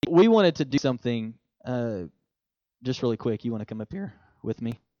we wanted to do something just really quick. You want to come up here with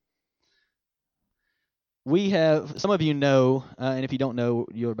me? We have, some of you know, and if you don't know,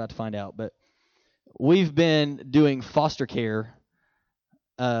 you're about to find out, but we've been doing foster care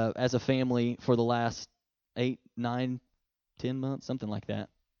as a family for the last 8, 9, 10 months, something like that.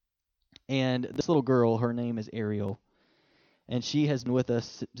 And this little girl, her name is Ariel, and she has been with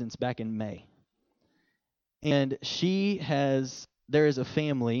us since back in May. And there is a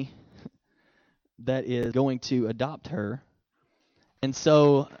family that is going to adopt her. And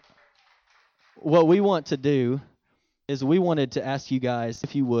so what we want to do is we wanted to ask you guys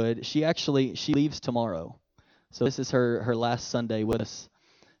if you would. She leaves tomorrow. So this is her last Sunday with us.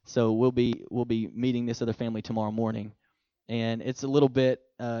 So we'll be meeting this other family tomorrow morning. And it's a little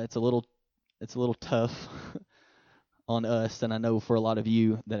tough on us, and I know for a lot of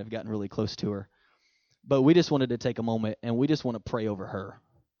you that have gotten really close to her. But we just wanted to take a moment and we just want to pray over her.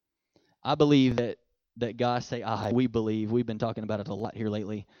 I believe that God, we believe, we've been talking about it a lot here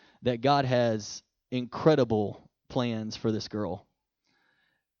lately, that God has incredible plans for this girl.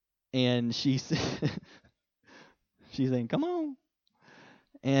 And she's saying, come on.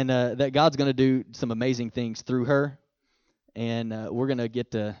 And that God's going to do some amazing things through her. And we're going to get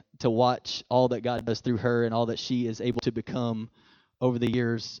to watch all that God does through her and all that she is able to become over the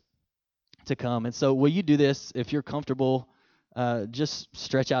years to come. And so will you do this? If you're comfortable, just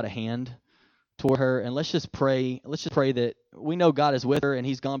stretch out a hand toward her, and let's just pray. Let's just pray that we know God is with her and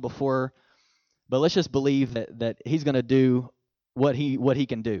he's gone before her, but let's just believe that he's going to do what he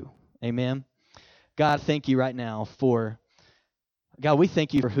can do. Amen. God, thank you right now God, we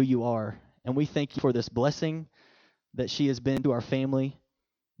thank you for who you are, and we thank you for this blessing that she has been to our family,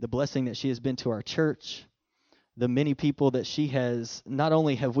 the blessing that she has been to our church, the many people that she has, not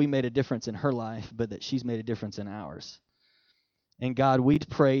only have we made a difference in her life, but that she's made a difference in ours. And God, we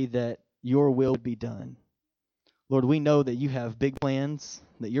pray that your will be done. Lord, we know that you have big plans,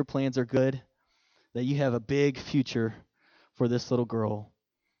 that your plans are good, that you have a big future for this little girl.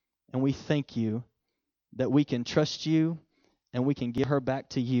 And we thank you that we can trust you and we can give her back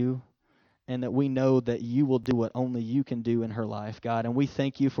to you, and that we know that you will do what only you can do in her life, God. And we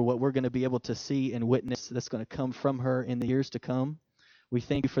thank you for what we're going to be able to see and witness that's going to come from her in the years to come. We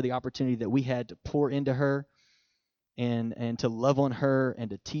thank you for the opportunity that we had to pour into her and to love on her and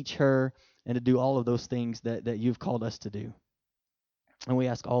to teach her and to do all of those things that you've called us to do. And we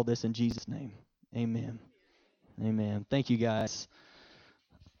ask all this in Jesus' name. Amen. Amen. Thank you, guys.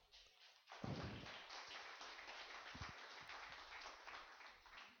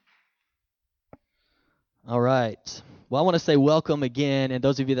 All right. Well, I want to say welcome again, and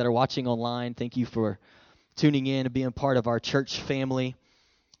those of you that are watching online, thank you for tuning in and being part of our church family.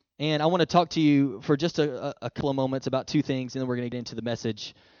 And I want to talk to you for just a couple of moments about two things, and then we're going to get into the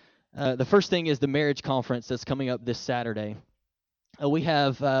message. The first thing is the marriage conference that's coming up this Saturday. We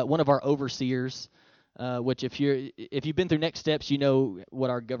have one of our overseers, which if you've been through Next Steps, you know what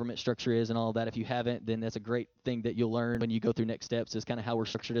our government structure is and all of that. If you haven't, then that's a great thing that you'll learn when you go through Next Steps, is kind of how we're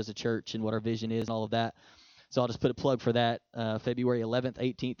structured as a church and what our vision is and all of that. So I'll just put a plug for that, February 11th,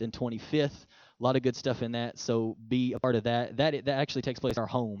 18th, and 25th. A lot of good stuff in that, so be a part of that. That actually takes place in our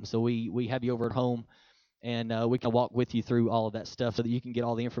home, so we have you over at home, and we can walk with you through all of that stuff so that you can get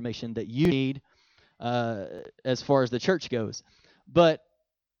all the information that you need as far as the church goes. But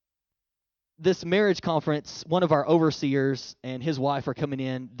this marriage conference, one of our overseers and his wife are coming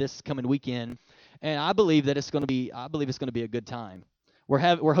in this coming weekend, and I believe that it's going to be a good time.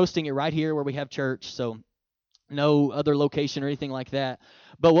 We're hosting it right here where we have church, so no other location or anything like that.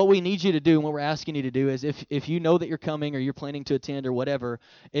 But what we need you to do and what we're asking you to do is if you know that you're coming or you're planning to attend or whatever,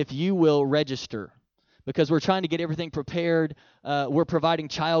 if you will register, because we're trying to get everything prepared. We're providing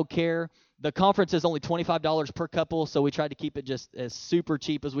child care. The conference is only $25 per couple, so we tried to keep it just as super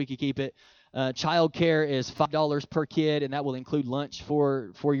cheap as we could keep it. Child care is $5 per kid, and that will include lunch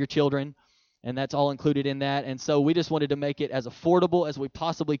for your children, and that's all included in that. And so we just wanted to make it as affordable as we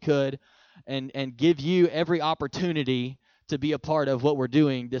possibly could, and give you every opportunity to be a part of what we're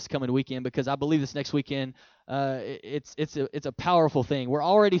doing this coming weekend, because I believe this next weekend it's a powerful thing. We're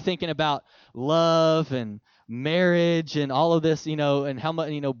already thinking about love and marriage and all of this, and how much,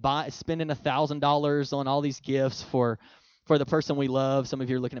 spending $1,000 on all these gifts for the person we love. Some of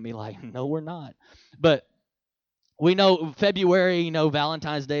you are looking at me like, no, we're not. But we know February,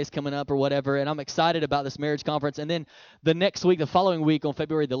 Valentine's Day is coming up or whatever, and I'm excited about this marriage conference. And then the following week, on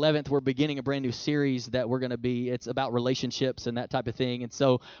February the 11th, we're beginning a brand new series that it's about relationships and that type of thing. And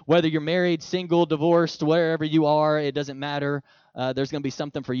so whether you're married, single, divorced, wherever you are, it doesn't matter. There's going to be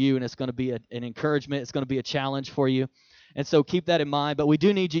something for you, and it's going to be an encouragement. It's going to be a challenge for you. And so keep that in mind. But we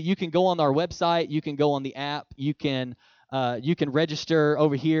do need you. You can go on our website. You can go on the app. You can register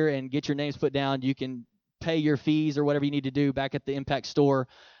over here and get your names put down. You can pay your fees or whatever you need to do back at the Impact Store.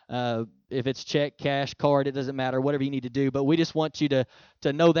 If it's check, cash, card, it doesn't matter, whatever you need to do. But we just want you to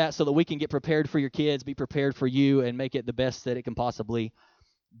know that so that we can get prepared for your kids, be prepared for you, and make it the best that it can possibly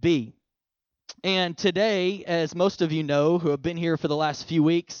be. And today, as most of you know who have been here for the last few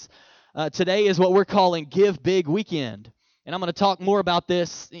weeks, today is what we're calling Give Big Weekend. And I'm going to talk more about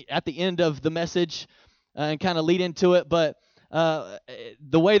this at the end of the message and kind of lead into it. But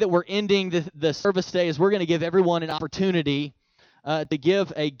the way that we're ending the service today is we're going to give everyone an opportunity to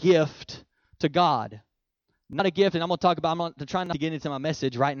give a gift to God. Not a gift, and I'm going to try not to get into my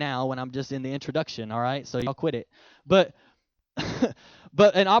message right now when I'm just in the introduction, all right? So y'all quit it. But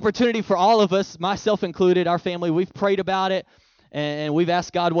but an opportunity for all of us, myself included, our family, we've prayed about it, and we've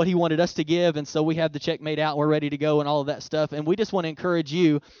asked God what he wanted us to give, and so we have the check made out, we're ready to go and all of that stuff. And we just want to encourage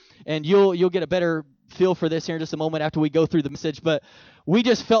you, and you'll get a better feel for this here in just a moment after we go through the message, but we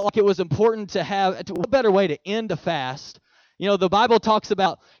just felt like it was important to have a better way to end a fast. You know, the Bible talks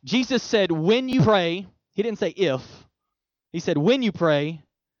about, Jesus said, when you pray, he didn't say if, he said when you pray,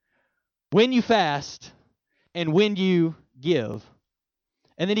 when you fast, and when you give.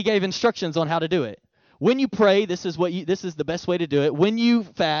 And then he gave instructions on how to do it. When you pray, this is the best way to do it. When you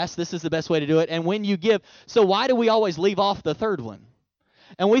fast, this is the best way to do it. And when you give. So why do we always leave off the third one?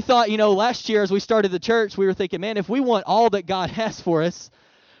 And we thought, last year as we started the church, we were thinking, man, if we want all that God has for us,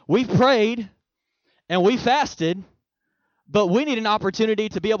 we prayed and we fasted, but we need an opportunity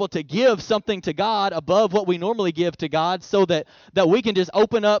to be able to give something to God above what we normally give to God so that we can just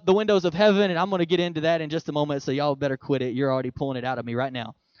open up the windows of heaven. And I'm going to get into that in just a moment, so y'all better quit it. You're already pulling it out of me right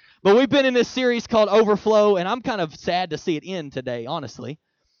now. But we've been in this series called Overflow, and I'm kind of sad to see it end today, honestly.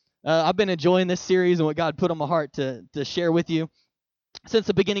 I've been enjoying this series and what God put on my heart to share with you since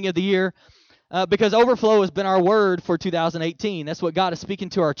the beginning of the year, because overflow has been our word for 2018. That's what God is speaking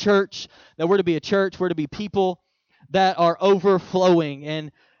to our church, that we're to be a church, we're to be people that are overflowing,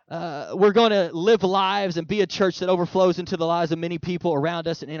 and we're going to live lives and be a church that overflows into the lives of many people around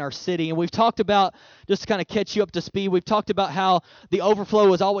us and in our city. And we've talked about, just to kind of catch you up to speed, we've talked about how the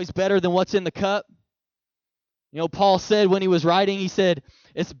overflow is always better than what's in the cup. Paul said when he was writing, he said,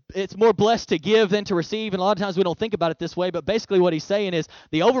 it's more blessed to give than to receive. And a lot of times we don't think about it this way, but basically what he's saying is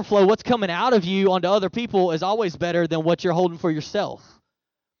the overflow, what's coming out of you onto other people, is always better than what you're holding for yourself.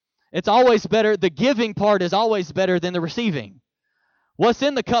 It's always better. The giving part is always better than the receiving. What's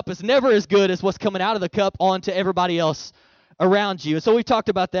in the cup is never as good as what's coming out of the cup onto everybody else around you. And so we've talked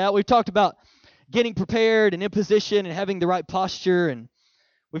about that. We've talked about getting prepared and in position and having the right posture. And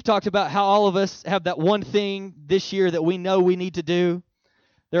we've talked about how all of us have that one thing this year that we know we need to do.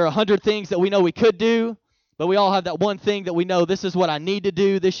 There are 100 things that we know we could do, but we all have that one thing that we know, this is what I need to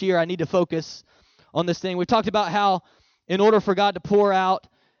do this year. I need to focus on this thing. We've talked about how in order for God to pour out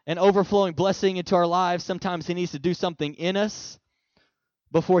an overflowing blessing into our lives, sometimes he needs to do something in us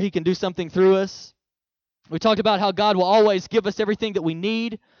before he can do something through us. We talked about how God will always give us everything that we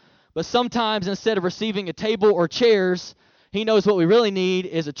need, but sometimes instead of receiving a table or chairs, he knows what we really need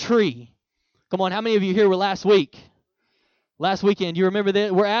is a tree. Come on, how many of you here were last weekend? You remember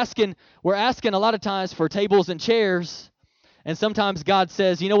that? We're asking a lot of times for tables and chairs, and sometimes God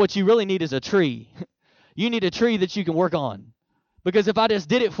says, what you really need is a tree. You need a tree that you can work on. Because if I just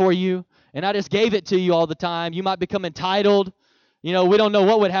did it for you and I just gave it to you all the time, you might become entitled. We don't know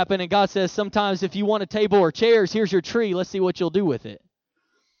what would happen. And God says sometimes if you want a table or chairs, here's your tree. Let's see what you'll do with it.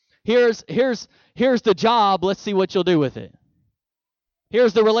 Here's the job. Let's see what you'll do with it.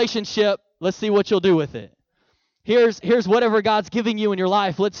 Here's the relationship. Let's see what you'll do with it. Here's whatever God's giving you in your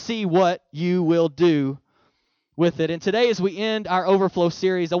life. Let's see what you will do with it. And today as we end our Overflow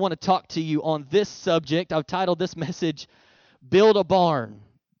series, I want to talk to you on this subject. I've titled this message, Build a Barn.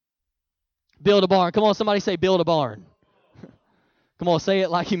 Build a barn. Come on, somebody say build a barn. Come on, say it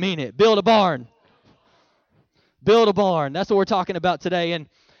like you mean it. Build a barn. Build a barn. That's what we're talking about today. And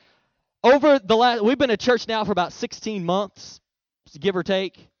we've been a church now for about 16 months, give or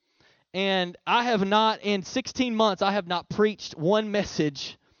take. And in 16 months, I have not preached one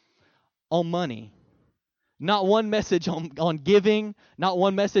message on money. Not one message on giving, not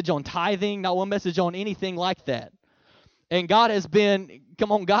one message on tithing, not one message on anything like that. And God has been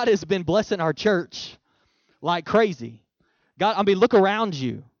blessing our church like crazy. Look around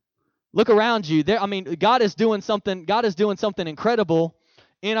you. Look around you. God is doing something incredible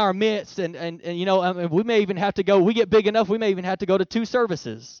in our midst. And we may even have to go, we get big enough, we may even have to go to 2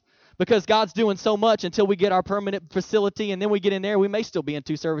 services because God's doing so much until we get our permanent facility, and then we get in there. We may still be in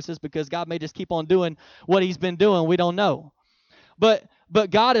 2 services because God may just keep on doing what he's been doing. We don't know. But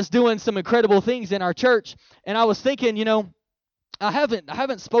God is doing some incredible things in our church. And I was thinking, I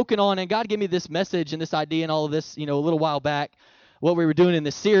haven't spoken on, and God gave me this message and this idea and all of this, a little while back, what we were doing in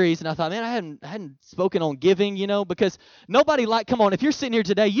this series. And I thought, man, I hadn't spoken on giving, because nobody come on, if you're sitting here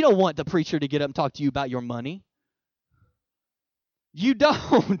today, you don't want the preacher to get up and talk to you about your money. You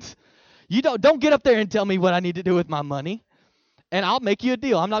don't. Don't get up there and tell me what I need to do with my money. And I'll make you a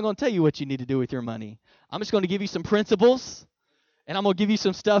deal. I'm not going to tell you what you need to do with your money. I'm just going to give you some principles. And I'm going to give you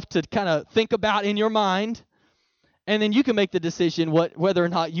some stuff to kind of think about in your mind. And then you can make the decision whether or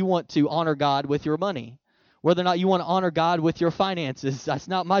not you want to honor God with your money. Whether or not you want to honor God with your finances. That's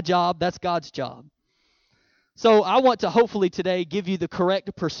not my job. That's God's job. So I want to hopefully today give you the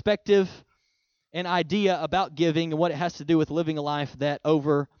correct perspective and idea about giving and what it has to do with living a life that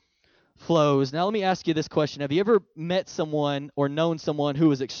overflows. Now let me ask you this question. Have you ever met someone or known someone who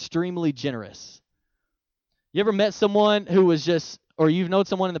was extremely generous? You ever met someone who was or you've known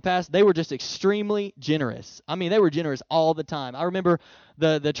someone in the past, they were just extremely generous. I mean, they were generous all the time. I remember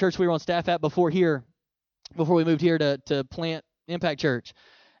the church we were on staff at before we moved here to plant Impact Church.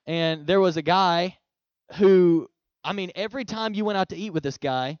 And there was a guy who, I mean, every time you went out to eat with this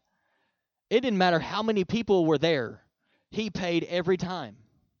guy, it didn't matter how many people were there. He paid every time.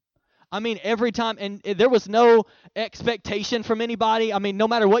 I mean, every time, and there was no expectation from anybody. I mean, no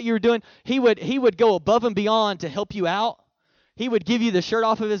matter what you were doing, he would go above and beyond to help you out. He would give you the shirt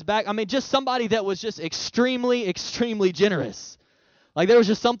off of his back. I mean, just somebody that was just extremely, extremely generous. Like, there was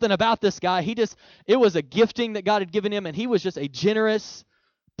just something about this guy. It was a gifting that God had given him, and he was just a generous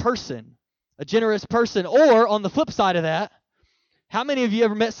person. A generous person. Or, on the flip side of that, how many of you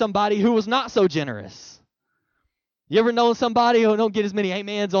ever met somebody who was not so generous? You ever known somebody who don't get as many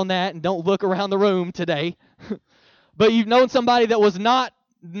amens on that and don't look around the room today? But you've known somebody that was not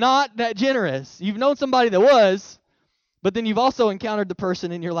that generous. You've known somebody that was, but then you've also encountered the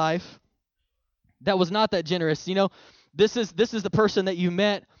person in your life that was not that generous. This is the person that you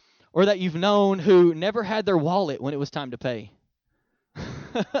met or that you've known who never had their wallet when it was time to pay.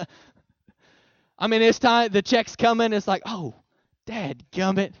 I mean, it's time, the check's coming, it's like, oh,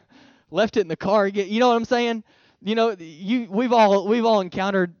 dadgummit, left it in the car again. You know what I'm saying? We've all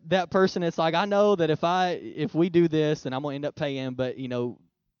encountered that person. It's like, I know that if we do this, then I'm gonna end up paying, but you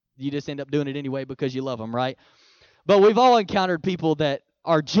just end up doing it anyway because you love them, right? But we've all encountered people that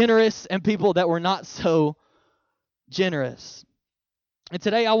are generous and people that were not so generous. And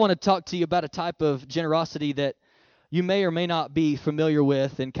today I want to talk to you about a type of generosity that you may or may not be familiar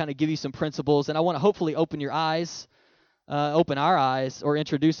with, and kind of give you some principles. And I want to hopefully open our eyes, or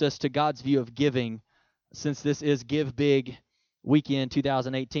introduce us to God's view of giving, since this is Give Big Weekend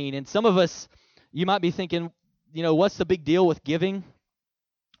 2018. And some of us, you might be thinking, what's the big deal with giving?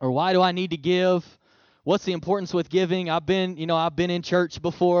 Or why do I need to give? What's the importance with giving? I've been in church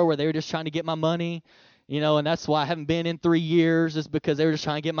before where they were just trying to get my money, and that's why I haven't been in 3 years, is because they were just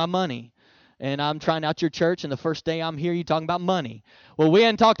trying to get my money. And I'm trying out your church, and the first day I'm here, you talking about money. Well, we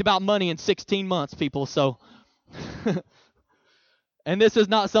hadn't talked about money in 16 months, people, so... And this is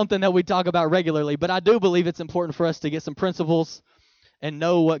not something that we talk about regularly, but I do believe it's important for us to get some principles and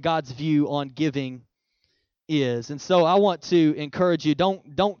know what God's view on giving is. And so I want to encourage you,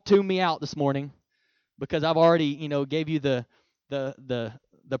 don't tune me out this morning, because I've already, gave you the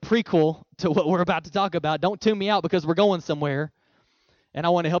prequel to what we're about to talk about. Don't tune me out, because we're going somewhere, and I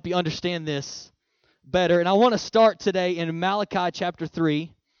want to help you understand this better. And I want to start today in Malachi chapter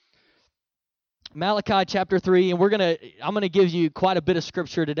 3. Malachi chapter 3, and I'm going to give you quite a bit of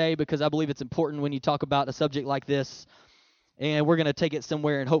scripture today, because I believe it's important when you talk about a subject like this, and we're going to take it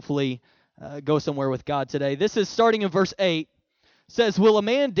somewhere and hopefully go somewhere with God today. This is starting in verse 8. It says, "Will a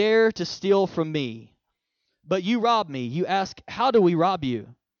man dare to steal from me? But you rob me. You ask, how do we rob you?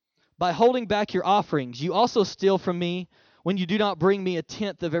 By holding back your offerings. You also steal from me when you do not bring me a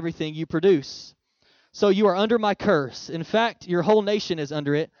tenth of everything you produce. So you are under my curse. In fact, your whole nation is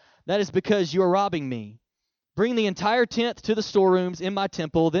under it. That is because you are robbing me. Bring the entire tenth to the storerooms in my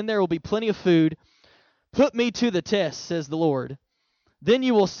temple. Then there will be plenty of food. Put me to the test, says the Lord. Then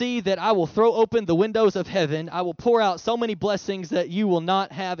you will see that I will throw open the windows of heaven. I will pour out so many blessings that you will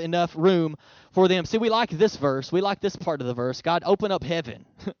not have enough room for them." See, we like this verse. We like this part of the verse. God, open up heaven.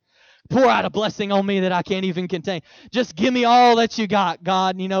 Pour out a blessing on me that I can't even contain. Just give me all that you got,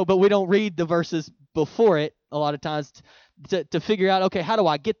 God. But we don't read the verses before it a lot of times to figure out, okay, how do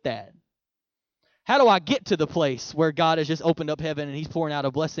I get that? How do I get to the place where God has just opened up heaven and he's pouring out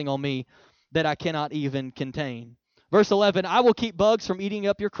a blessing on me that I cannot even contain? Verse 11, I will keep bugs from eating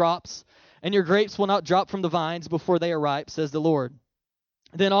up your crops, and your grapes will not drop from the vines before they are ripe, says the Lord.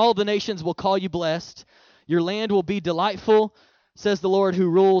 Then all the nations will call you blessed. Your land will be delightful, says the Lord who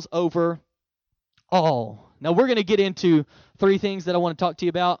rules over all. Now we're going to get into 3 things that I want to talk to you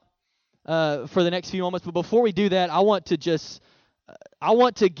about for the next few moments. But before we do that, I want to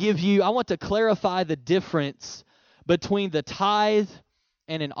clarify the difference between the tithe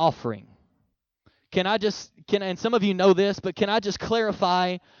and an offering. And some of you know this, but can I just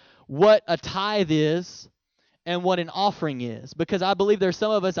clarify what a tithe is and what an offering is? Because I believe there's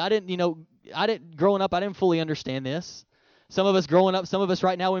some of us, growing up, I didn't fully understand this. Some of us growing up, some of us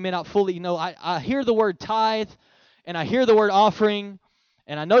right now, we may not fully, I hear the word tithe and I hear the word offering,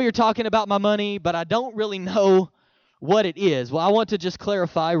 and I know you're talking about my money, but I don't really know what it is. Well, I want to just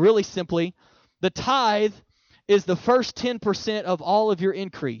clarify really simply. The tithe is the first 10% of all of your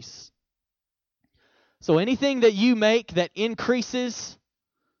increase. So anything that you make that increases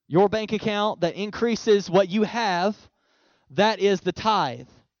your bank account, that increases what you have, that is the tithe.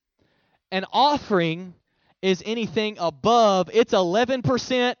 An offering is anything above, it's 11%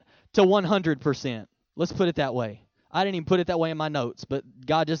 to 100%. Let's put it that way. I didn't even put it that way in my notes, but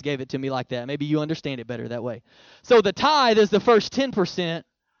God just gave it to me like that. Maybe you understand it better that way. So the tithe is the first 10%,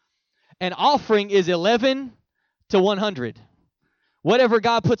 and offering is 11 to 100. Whatever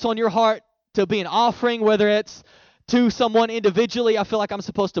God puts on your heart to be an offering, whether it's to someone individually, I feel like I'm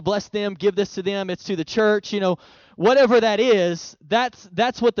supposed to bless them, give this to them, it's to the church, whatever that is,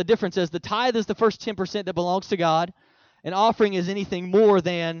 that's what the difference is. The tithe is the first 10% that belongs to God, and offering is anything more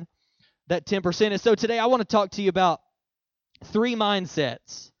than that 10%. And so today I want to talk to you about 3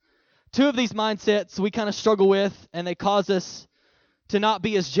 mindsets. 2 of these mindsets we kind of struggle with, and they cause us to not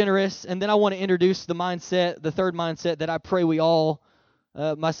be as generous. And then I want to introduce the 3rd mindset that I pray we all,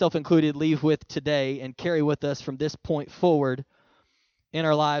 myself included, leave with today and carry with us from this point forward in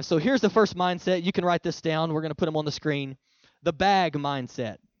our lives. So here's the first mindset. You can write this down. We're going to put them on the screen. The bag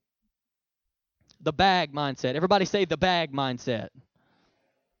mindset. The bag mindset. Everybody say the bag mindset.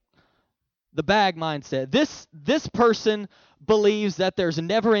 The bag mindset. This person believes that there's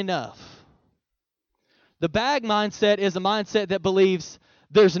never enough. The bag mindset is a mindset that believes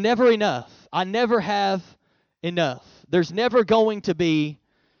there's never enough. I never have enough. There's never going to be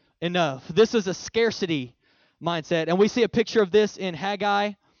enough. This is a scarcity mindset. And we see a picture of this in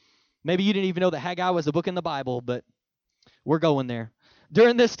Haggai. Maybe you didn't even know that Haggai was a book in the Bible, but we're going there.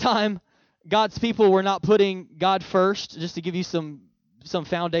 During this time, God's people were not putting God first, just to give you some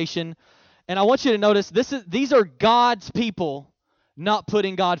foundation. And I want you to notice these are God's people not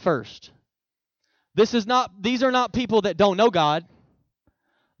putting God first. These are not people that don't know God.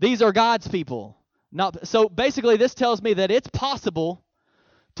 These are God's people. So basically this tells me that it's possible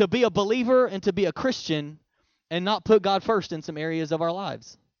to be a believer and to be a Christian and not put God first in some areas of our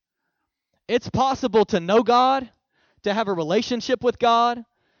lives. It's possible to know God, to have a relationship with God,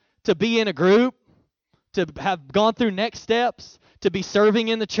 to be in a group, to have gone through next steps, to be serving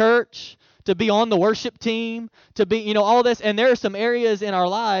in the church, to be on the worship team, to be, all this. And there are some areas in our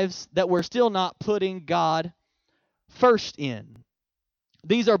lives that we're still not putting God first in.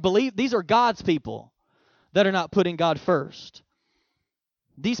 These are God's people that are not putting God first.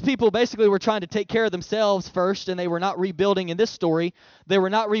 These people basically were trying to take care of themselves first, and they were not rebuilding, in this story, they were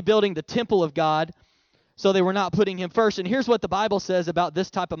not rebuilding the temple of God, so they were not putting him first. And here's what the Bible says about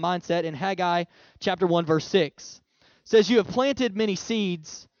this type of mindset in Haggai chapter 1, verse 6. It says, you have planted many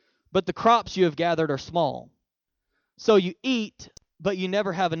seeds, but the crops you have gathered are small. So you eat, but you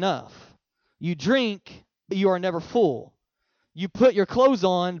never have enough. You drink, but you are never full. You put your clothes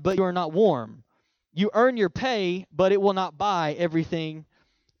on, but you are not warm. You earn your pay, but it will not buy everything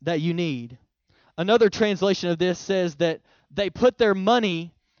that you need. Another translation of this says that they put their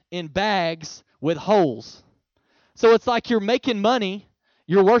money in bags with holes. So it's like you're making money,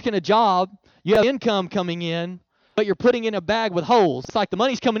 you're working a job, you have income coming in, but you're putting in a bag with holes. It's like the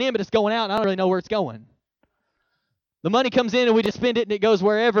money's coming in, but it's going out, and I don't really know where it's going. The money comes in, and we just spend it, and it goes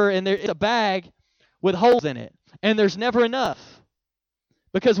wherever, and it's a bag with holes in it. And there's never enough.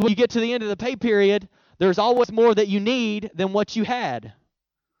 Because when you get to the end of the pay period, there's always more that you need than what you had.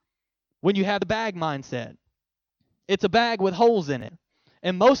 When you have the bag mindset. It's a bag with holes in it.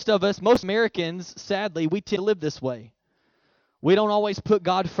 And most Americans, sadly, we tend to live this way. We don't always put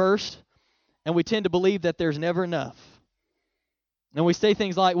God first, and we tend to believe that there's never enough. And we say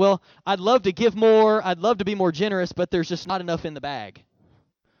things like, well, I'd love to give more, I'd love to be more generous, but there's just not enough in the bag.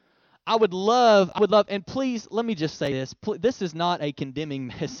 I would love, and please, let me just say this. This is not a condemning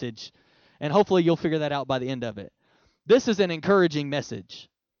message, and hopefully you'll figure that out by the end of it. This is an encouraging message,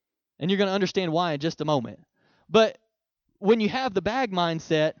 and you're going to understand why in just a moment. But when you have the bag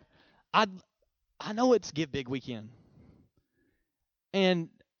mindset, I know it's Give Big Weekend. And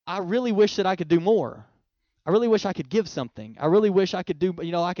I really wish that I could do more. I really wish I could give something. I really wish I could do,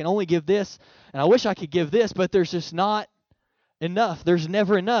 I can only give this, and I wish I could give this, but there's just not enough. There's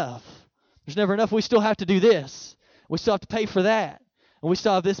never enough. There's never enough. We still have to do this. We still have to pay for that. And we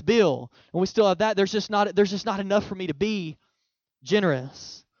still have this bill. And we still have that. There's just not enough for me to be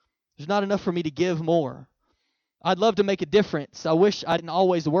generous. There's not enough for me to give more. I'd love to make a difference. I wish I didn't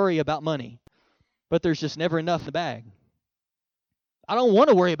always worry about money. But there's just never enough in the bag. I don't want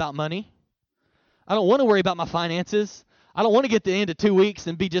to worry about money. I don't want to worry about my finances. I don't want to get to the end of 2 weeks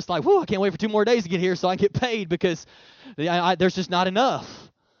and be just like, whoo, I can't wait for 2 more days to get here so I can get paid, because there's just not enough.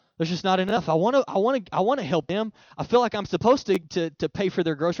 There's just not enough. I want to help them. I feel like I'm supposed to pay for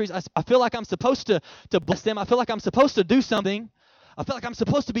their groceries. I feel like I'm supposed to bless them. I feel like I'm supposed to do something. I feel like I'm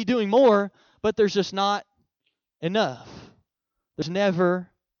supposed to be doing more, but there's just not enough. There's never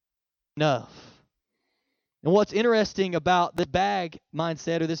enough. And what's interesting about the bag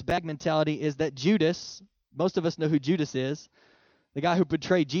mindset or this bag mentality is that Judas, most of us know who Judas is, the guy who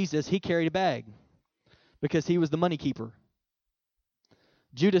betrayed Jesus, he carried a bag because he was the money keeper.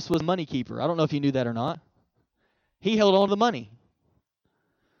 Judas was money keeper. I don't know if you knew that or not. He held on to the money.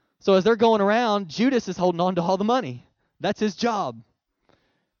 So as they're going around, Judas is holding on to all the money. That's his job.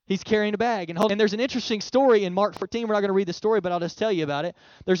 He's carrying a bag. And there's an interesting story in Mark 14. We're not going to read the story, but I'll just tell you about it.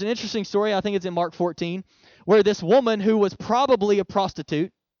 There's an interesting story, I think it's in Mark 14, where this woman who was probably a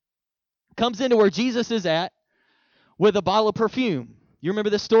prostitute comes into where Jesus is at with a bottle of perfume. You remember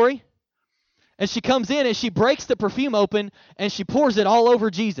this story? And she comes in and she breaks the perfume open and she pours it all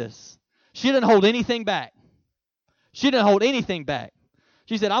over Jesus. She didn't hold anything back. She didn't hold anything back.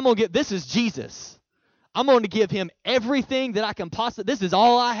 She said, this is Jesus. I'm going to give him everything that I can possibly. This is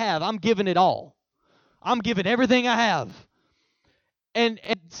all I have. I'm giving it all. I'm giving everything I have. And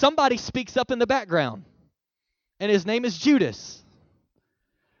somebody speaks up in the background. And his name is Judas.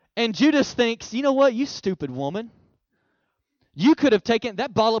 And Judas thinks, you know what, you stupid woman. You could have taken,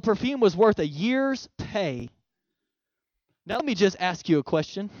 that bottle of perfume was worth a year's pay. Now let me just ask you a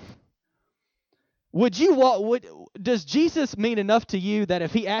question. Does Jesus mean enough to you that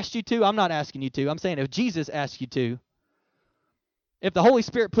if he asked you to, I'm not asking you to, I'm saying if Jesus asked you to, if the Holy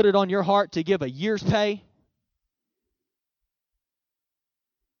Spirit put it on your heart to give a year's pay,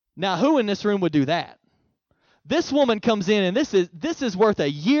 now who in this room would do that? This woman comes in and this is worth a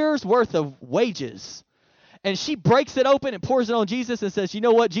year's worth of wages. And she breaks it open and pours it on Jesus and says, you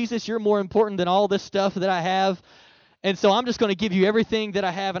know what, Jesus, you're more important than all this stuff that I have. And so I'm just going to give you everything that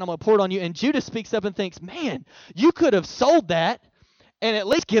I have and I'm going to pour it on you. And Judas speaks up and thinks, man, you could have sold that and at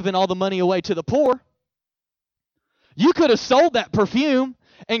least given all the money away to the poor. You could have sold that perfume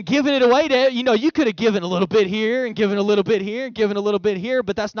and given it away to, you could have given a little bit here and given a little bit here and given a little bit here,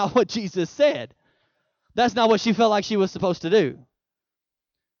 but that's not what Jesus said. That's not what she felt like she was supposed to do.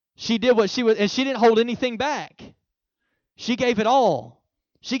 She did what she was, and she didn't hold anything back. She gave it all.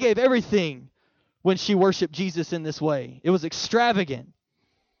 She gave everything when she worshiped Jesus in this way. It was extravagant.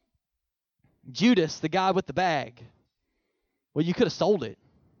 Judas, the guy with the bag, well, you could have sold it.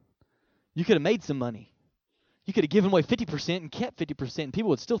 You could have made some money. You could have given away 50% and kept 50%, and people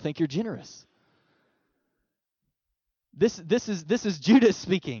would still think you're generous. This is Judas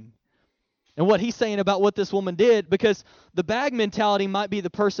speaking. And what he's saying about what this woman did, because the bag mentality might be the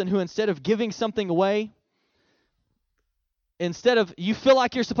person who, instead of giving something away, you feel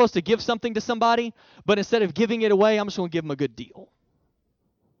like you're supposed to give something to somebody, but instead of giving it away, I'm just going to give them a good deal.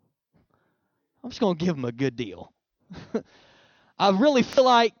 I'm just going to give them a good deal. I really feel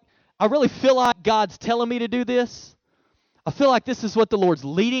like God's telling me to do this. I feel like this is what the Lord's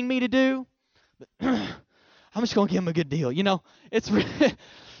leading me to do. I'm just going to give them a good deal.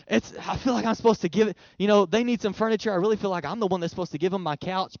 I feel like I'm supposed to give it. They need some furniture. I really feel like I'm the one that's supposed to give them my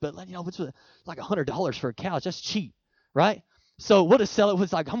couch. But it's like $100 for a couch. That's cheap, right? So we'll just sell it.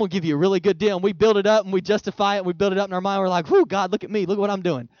 It's like, I'm going to give you a really good deal. And we build it up and we justify it. And we build it up in our mind. We're like, whoo, God, look at me. Look what I'm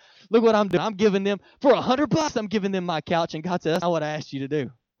doing. Look what I'm doing. I'm giving them, for $100, I'm giving them my couch. And God said, that's not what I asked you to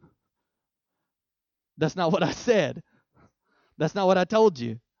do. That's not what I said. That's not what I told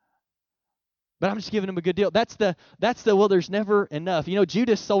you. But I'm just giving him a good deal. That's the well, there's never enough.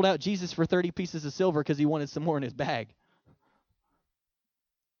 Judas sold out Jesus for 30 pieces of silver because he wanted some more in his bag.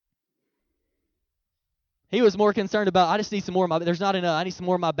 He was more concerned about, I just need some more. There's not enough. I need some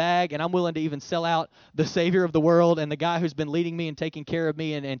more in my bag, and I'm willing to even sell out the Savior of the world and the guy who's been leading me and taking care of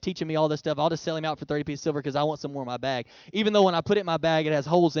me and teaching me all this stuff. I'll just sell him out for 30 pieces of silver because I want some more in my bag. Even though when I put it in my bag, it has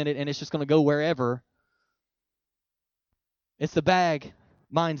holes in it, and it's just going to go wherever. It's the bag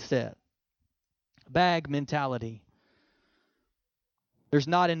mindset. Bag mentality. There's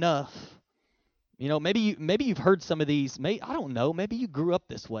not enough. Maybe you've heard some of these. I don't know. Maybe you grew up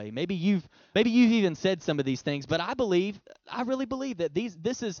this way. Maybe you've even said some of these things. But I really believe that these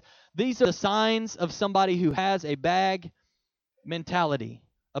are the signs of somebody who has a bag mentality,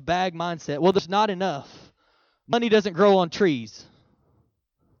 a bag mindset. Well, there's not enough. Money doesn't grow on trees.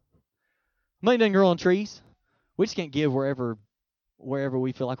 Money doesn't grow on trees. We just can't give wherever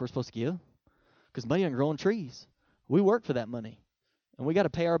we feel like we're supposed to give, because money doesn't grow on trees. We work for that money, and we got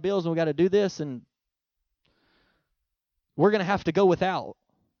to pay our bills, and we got to do this, and we're going to have to go without.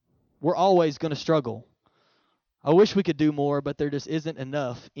 We're always going to struggle. I wish we could do more, but there just isn't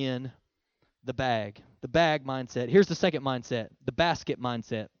enough in the bag mindset. Here's the second mindset, the basket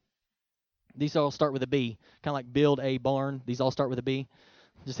mindset. These all start with a B, kind of like build a barn. These all start with a B,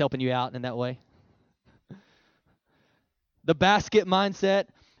 just helping you out in that way. The basket mindset.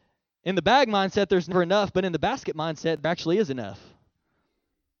 In the bag mindset, there's never enough, but in the basket mindset, there actually is enough.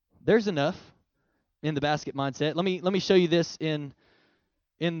 There's enough in the basket mindset. Let me show you this in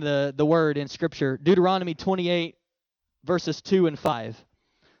the word in Scripture. Deuteronomy 28, verses 2 and 5.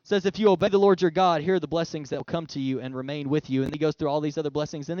 Says, if you obey the Lord your God, here are the blessings that will come to you and remain with you. And he goes through all these other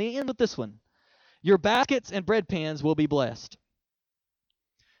blessings, and he ends with this one. Your baskets and bread pans will be blessed.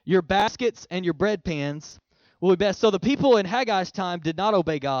 Your baskets and your bread pans will be blessed. So the people in Haggai's time did not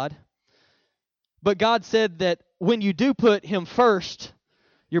obey God. But God said that when you do put him first,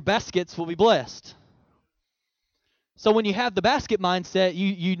 your baskets will be blessed. So when you have the basket mindset,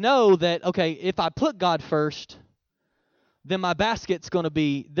 you know that, okay, if I put God first, then my basket's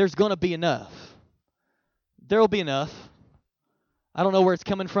there's going to be enough. There will be enough. I don't know where it's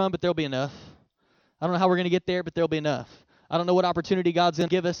coming from, but there'll be enough. I don't know how we're going to get there, but there'll be enough. I don't know what opportunity God's going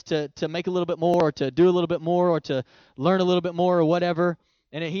to give us to make a little bit more, or to do a little bit more, or to learn a little bit more, or whatever.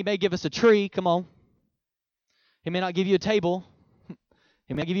 And he may give us a tree. Come on. He may not give you a table.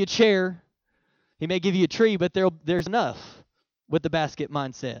 He may give you a chair. He may give you a tree, but there's enough with the basket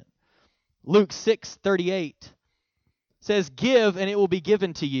mindset. Luke 6:38 says, give and it will be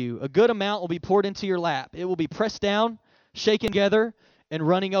given to you. A good amount will be poured into your lap. It will be pressed down, shaken together, and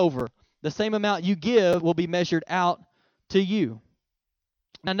running over. The same amount you give will be measured out to you.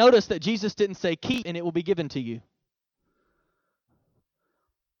 Now notice that Jesus didn't say keep and it will be given to you.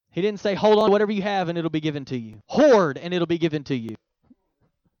 He didn't say hold on to whatever you have and it'll be given to you. Hoard and it'll be given to you.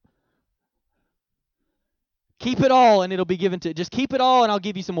 Keep it all and it'll be given to you. Just keep it all and I'll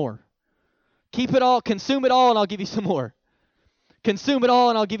give you some more. Keep it all, consume it all, and I'll give you some more. Consume it all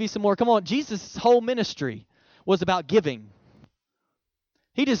and I'll give you some more. Come on, Jesus' whole ministry was about giving.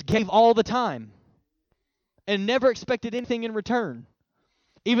 He just gave all the time and never expected anything in return.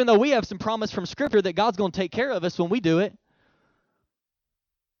 Even though we have some promise from Scripture that God's going to take care of us when we do it.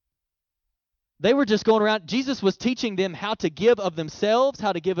 They were just going around. Jesus was teaching them how to give of themselves,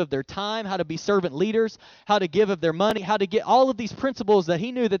 how to give of their time, how to be servant leaders, how to give of their money, how to get all of these principles that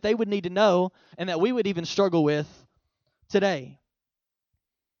he knew that they would need to know and that we would even struggle with today.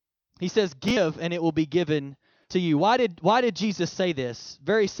 He says, give and it will be given to you. Why did Jesus say this?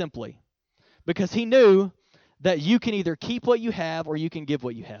 Very simply. Because he knew that you can either keep what you have or you can give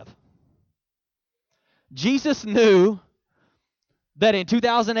what you have. Jesus knew that in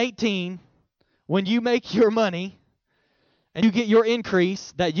 2018, when you make your money and you get your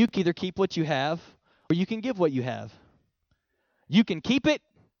increase, that you can either keep what you have or you can give what you have. You can keep it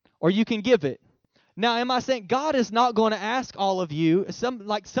or you can give it. Now, am I saying God is not going to ask all of you? Some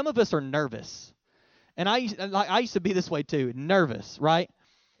of us are nervous. And I used to be this way too, nervous, right?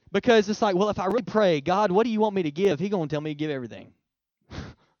 Because it's like, well, if I really pray, God, what do you want me to give? He's going to tell me to give everything.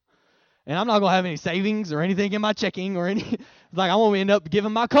 And I'm not going to have any savings or anything in my checking or any. It's like I want to end up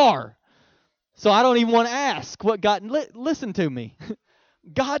giving my car. So I don't even want to ask what God. Listen to me.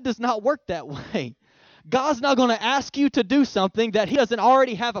 God does not work that way. God's not going to ask you to do something that he doesn't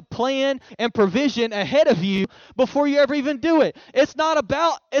already have a plan and provision ahead of you before you ever even do it. It's not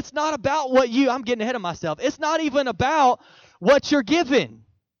about what I'm getting ahead of myself. It's not even about what you're given.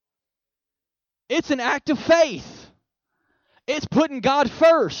 It's an act of faith. It's putting God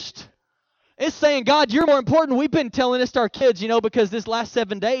first. It's saying, God, you're more important. We've been telling this to our kids, because this last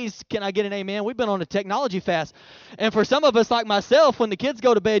 7 days, can I get an amen? We've been on a technology fast. And for some of us, like myself, when the kids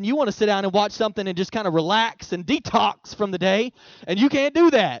go to bed and you want to sit down and watch something and just kind of relax and detox from the day, and you can't do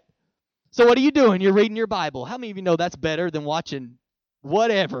that. So what are you doing? You're reading your Bible. How many of you know that's better than watching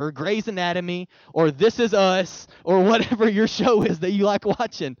whatever, Grey's Anatomy or This Is Us or whatever your show is that you like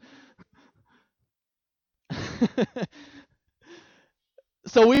watching?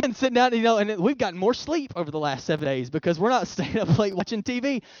 So we've been sitting down, and we've gotten more sleep over the last 7 days because we're not staying up late watching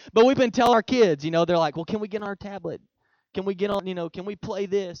TV. But we've been telling our kids, they're like, well, can we get on our tablet? Can we get on, can we play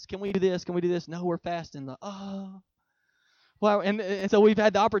this? Can we do this? Can we do this? No, we're fasting. Well, and so we've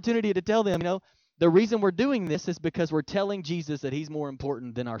had the opportunity to tell them, the reason we're doing this is because we're telling Jesus that he's more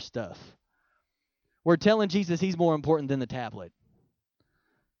important than our stuff. We're telling Jesus he's more important than the tablet.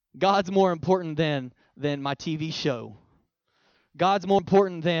 God's more important than my TV show. God's more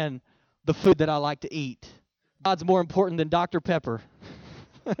important than the food that I like to eat. God's more important than Dr. Pepper.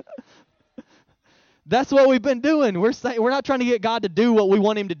 That's what we've been doing. We're not trying to get God to do what we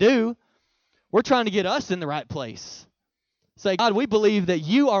want him to do. We're trying to get us in the right place. Say, God, we believe that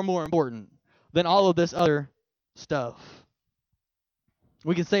you are more important than all of this other stuff.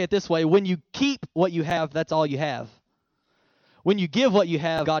 We can say it this way: when you keep what you have, that's all you have. When you give what you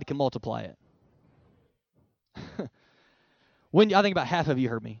have, God can multiply it. I think about half of you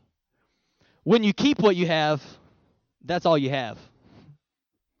heard me. When you keep what you have, that's all you have.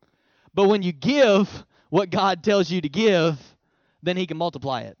 But when you give what God tells you to give, then he can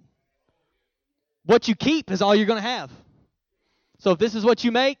multiply it. What you keep is all you're going to have. So if this is what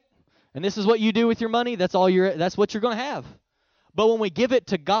you make and this is what you do with your money, that's what you're going to have. But when we give it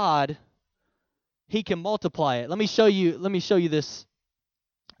to God, he can multiply it. Let me show you this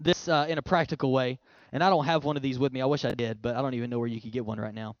in a practical way. And I don't have one of these with me. I wish I did, but I don't even know where you could get one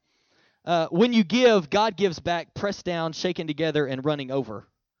right now. When you give, God gives back, pressed down, shaken together, and running over.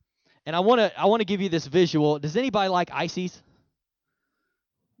 And I want to give you this visual. Does anybody like ices?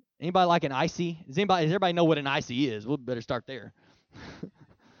 Anybody like an icy? Does everybody know what an icy is? We'll better start there.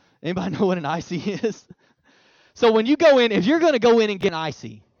 Anybody know what an icy is? So when you go in, if you're going to go in and get an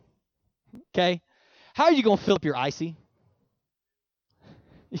icy, okay, how are you going to fill up your icy?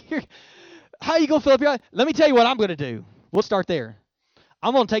 How are you going to fill up your icy? Let me tell you what I'm going to do. We'll start there.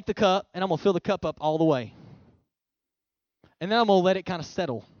 I'm going to take the cup, and I'm going to fill the cup up all the way. And then I'm going to let it kind of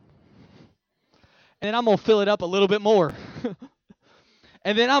settle. And then I'm going to fill it up a little bit more.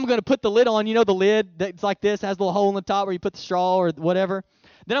 And then I'm going to put the lid on. You know the lid that's like this, has a little hole in the top where you put the straw or whatever.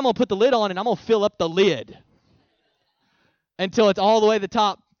 Then I'm going to put the lid on, and I'm going to fill up the lid until it's all the way to the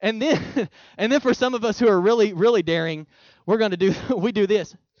top. And then for some of us who are really, really daring, we do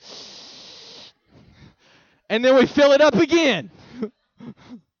this. And then we fill it up again.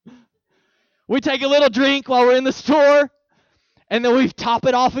 We take a little drink while we're in the store, and then we top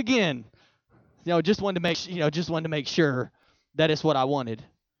it off again. Just wanted to make sure that it's what I wanted.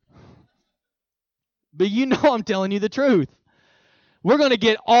 But I'm telling you the truth. We're going to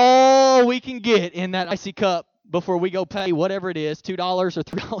get all we can get in that icy cup before we go pay whatever it is, $2 or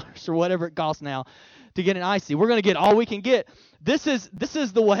 $3 or whatever it costs now to get an icy. We're going to get all we can get. This is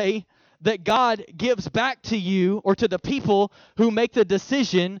the way that God gives back to you or to the people who make the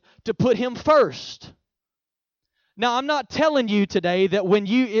decision to put him first. Now, I'm not telling you today that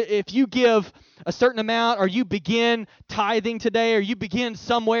if you give a certain amount, or you begin tithing today, or you begin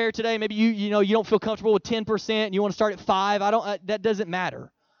somewhere today, maybe you don't feel comfortable with 10% and you want to start at 5%. That doesn't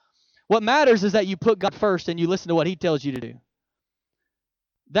matter. What matters is that you put God first and you listen to what he tells you to do.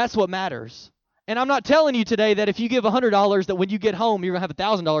 That's what matters. And I'm not telling you today that if you give $100 that when you get home you're going to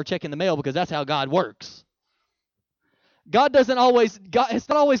have a $1,000 check in the mail, because that's how God works. It's not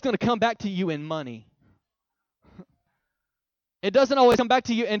always going to come back to you in money. It doesn't always come back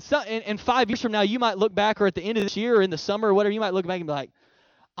to you. And 5 years from now, you might look back, or at the end of this year or in the summer or whatever, you might look back and be like,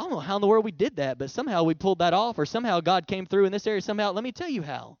 I don't know how in the world we did that, but somehow we pulled that off, or somehow God came through in this area. Somehow, let me tell you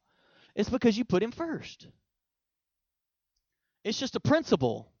how. It's because you put him first. It's just a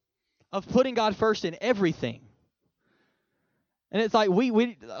principle of putting God first in everything. And it's like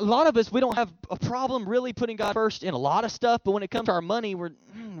a lot of us, we don't have a problem really putting God first in a lot of stuff, but when it comes to our money,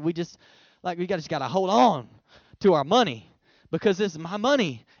 we just got to hold on to our money. Because this is my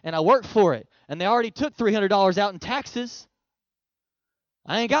money, and I worked for it. And they already took $300 out in taxes.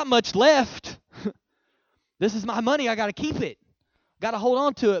 I ain't got much left. This is my money. I got to keep it. Got to hold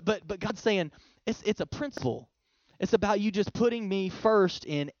on to it. But God's saying it's a principle. It's about you just putting me first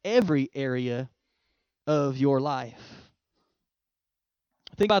in every area of your life.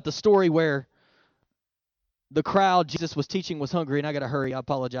 Think about the story where the crowd Jesus was teaching was hungry, and I got to hurry. I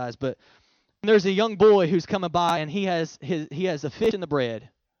apologize, but there's a young boy who's coming by, and he has a fish and the bread.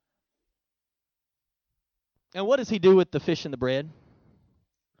 And what does he do with the fish and the bread?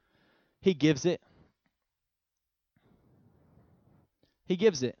 He gives it. He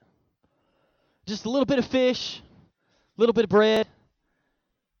gives it. Just a little bit of fish, a little bit of bread.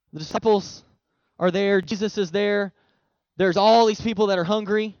 The disciples are there. Jesus is there. There's all these people that are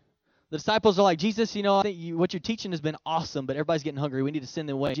hungry. The disciples are like, Jesus, I think what you're teaching has been awesome, but everybody's getting hungry. We need to send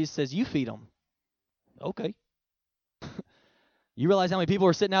them away. Jesus says, you feed them. Okay. You realize how many people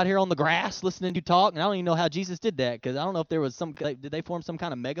are sitting out here on the grass listening to you talk? And I don't even know how Jesus did that, because I don't know if there was did they form some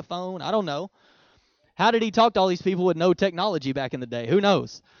kind of megaphone? I don't know. How did he talk to all these people with no technology back in the day? Who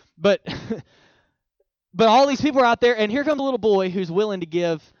knows? But but all these people are out there, and here comes a little boy who's willing to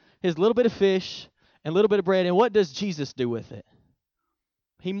give his little bit of fish and a little bit of bread. And what does Jesus do with it?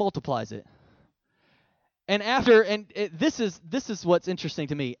 He multiplies it. And this is what's interesting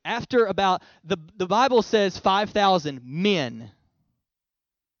to me. After about the Bible says 5,000 men.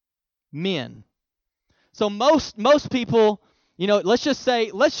 So most people, let's just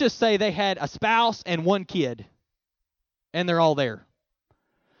say they had a spouse and one kid, and they're all there.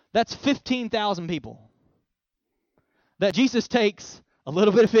 That's 15,000 people that Jesus takes a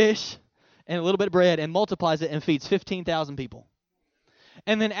little bit of fish and a little bit of bread and multiplies it and feeds 15,000 people.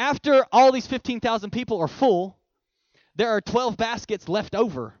 And then after all these 15,000 people are full, there are 12 baskets left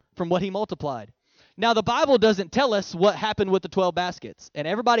over from what he multiplied. Now, the Bible doesn't tell us what happened with the 12 baskets. And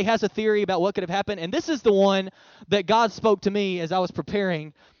everybody has a theory about what could have happened. And this is the one that God spoke to me as I was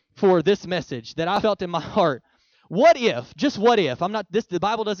preparing for this message that I felt in my heart. What if, just what if, the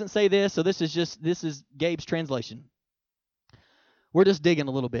Bible doesn't say this, so this is Gabe's translation. We're just digging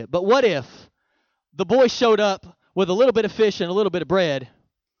a little bit. But what if the boy showed up with a little bit of fish and a little bit of bread,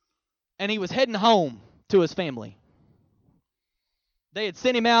 and he was heading home to his family? They had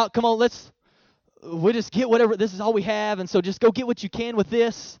sent him out, come on, we'll just get whatever, this is all we have, and so just go get what you can with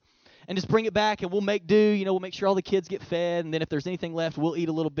this, and just bring it back, and we'll make do, we'll make sure all the kids get fed, and then if there's anything left, we'll eat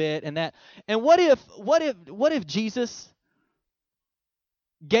a little bit, and that. And what if Jesus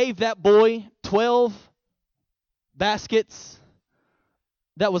gave that boy 12 baskets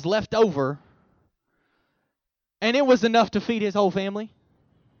that was left over, and it was enough to feed his whole family?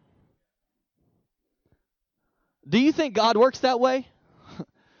 Do you think God works that way?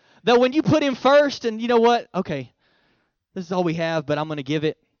 That when you put him first, and you know what? Okay, this is all we have, but I'm going to give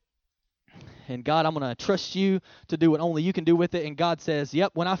it. And God, I'm going to trust you to do what only you can do with it. And God says,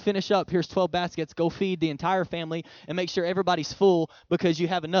 yep, when I finish up, here's 12 baskets. Go feed the entire family and make sure everybody's full because you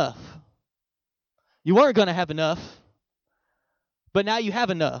have enough. You weren't going to have enough, but now you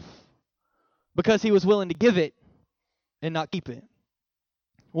have enough because he was willing to give it and not keep it.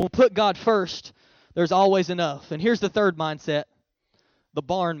 When we put God first, there's always enough. And here's the third mindset, the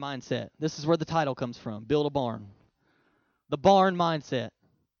barn mindset. This is where the title comes from, build a barn. The barn mindset.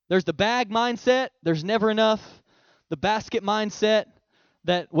 There's the bag mindset, there's never enough. The basket mindset,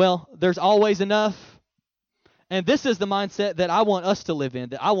 that, there's always enough. And this is the mindset that I want us to live in,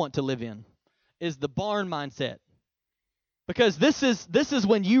 that I want to live in, is the barn mindset. Because this is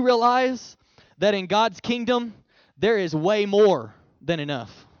when you realize that in God's kingdom, there is way more than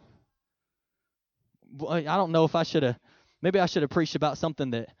enough. I don't know if maybe I should have preached about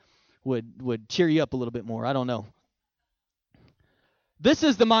something that would cheer you up a little bit more. I don't know. This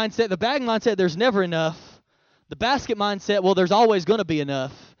is the mindset, the bag mindset, there's never enough. The basket mindset, there's always going to be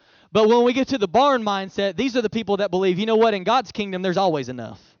enough. But when we get to the barn mindset, these are the people that believe, you know what, in God's kingdom, there's always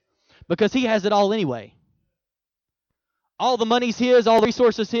enough. Because he has it all anyway. All the money's his, all the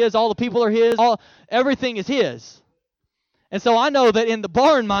resources his, all the people are his, everything is his. And so I know that in the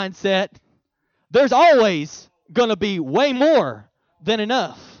barn mindset, there's always going to be way more than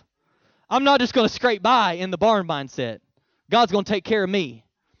enough. I'm not just going to scrape by in the barn mindset. God's going to take care of me.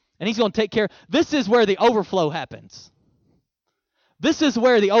 And he's going to take care. This is where the overflow happens. This is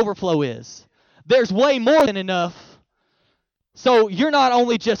where the overflow is. There's way more than enough. So you're not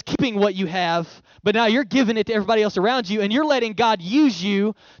only just keeping what you have, but now you're giving it to everybody else around you, and you're letting God use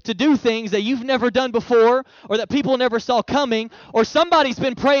you to do things that you've never done before, or that people never saw coming, or somebody's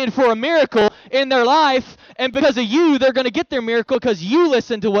been praying for a miracle in their life, and because of you, they're going to get their miracle because you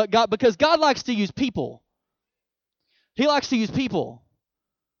listen to because God likes to use people. He likes to use people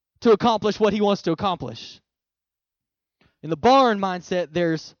to accomplish what he wants to accomplish. In the barn mindset,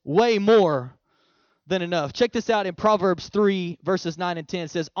 there's way more than enough. Check this out in Proverbs 3, verses 9 and 10.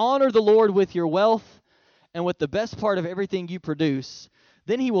 It says, honor the Lord with your wealth and with the best part of everything you produce.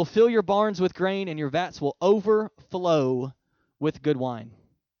 Then he will fill your barns with grain and your vats will overflow with good wine.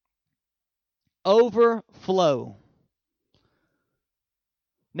 Overflow.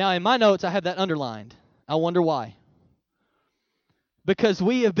 Now, in my notes, I have that underlined. I wonder why. Because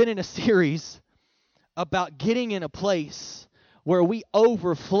we have been in a series about getting in a place where we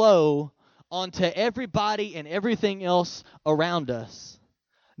overflow onto everybody and everything else around us.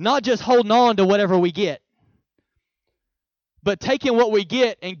 Not just holding on to whatever we get, but taking what we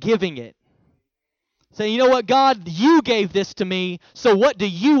get and giving it. Saying, you know what, God, you gave this to me, so what do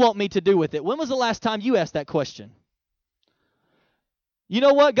you want me to do with it? When was the last time you asked that question? You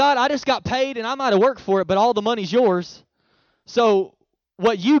know what, God, I just got paid and I might have worked for it, but all the money's yours. So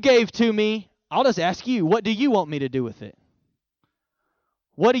what you gave to me, I'll just ask you, what do you want me to do with it?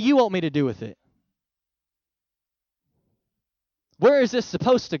 What do you want me to do with it? Where is this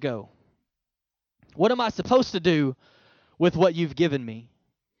supposed to go? What am I supposed to do with what you've given me?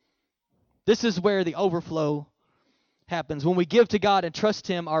 This is where the overflow happens. When we give to God and trust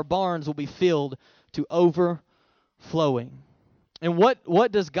Him, our barns will be filled to overflowing. And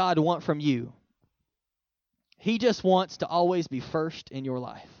what does God want from you? He just wants to always be first in your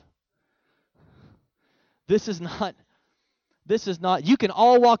life. This is not, you can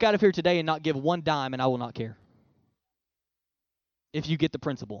all walk out of here today and not give one dime, and I will not care. If you get the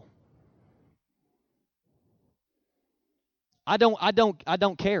principle. I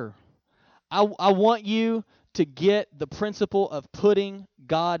don't care. I want you to get the principle of putting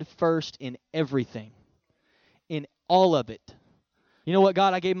God first in everything. In all of it. You know what,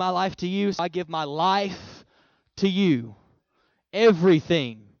 God, I gave my life to you, so I give my life to you.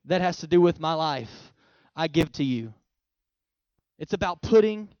 Everything that has to do with my life, I give to you. It's about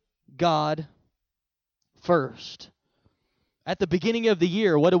putting God first. At the beginning of the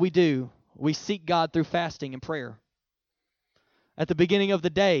year, what do? We seek God through fasting and prayer. At the beginning of the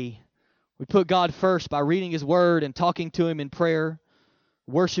day, we put God first by reading His Word and talking to Him in prayer,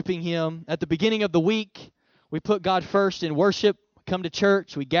 worshiping Him. At the beginning of the week, we put God first in worship, come to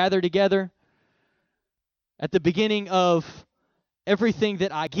church, we gather together. At the beginning of everything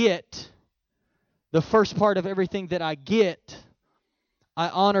that I get, the first part of everything that I get, I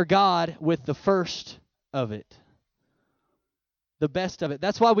honor God with the first of it. The best of it.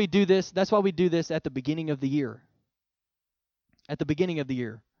 That's why we do this. That's why we do this at the beginning of the year. At the beginning of the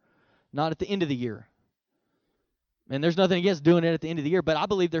year. Not at the end of the year. And there's nothing against doing it at the end of the year, but I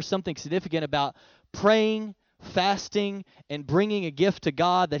believe there's something significant about praying, fasting, and bringing a gift to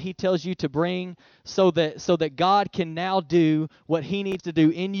God that He tells you to bring so that God can now do what He needs to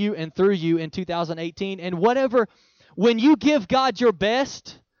do in you and through you in 2018. And when you give God your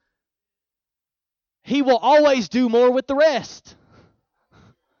best, He will always do more with the rest.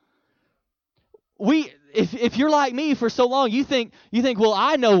 If you're like me for so long, you think, well,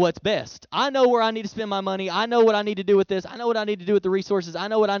 I know what's best. I know where I need to spend my money. I know what I need to do with this. I know what I need to do with the resources. I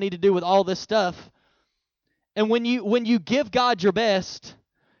know what I need to do with all this stuff. And when you give God your best,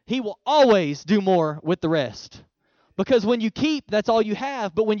 He will always do more with the rest. Because when you keep, that's all you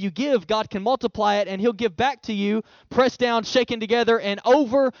have. But when you give, God can multiply it, and He'll give back to you, pressed down, shaken together, and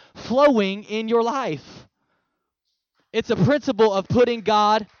overflowing in your life. It's a principle of putting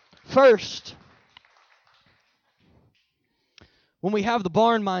God first. When we have the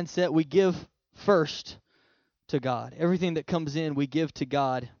barn mindset, we give first to God. Everything that comes in, we give to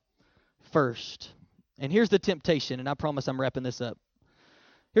God first. And here's the temptation, and I promise I'm wrapping this up.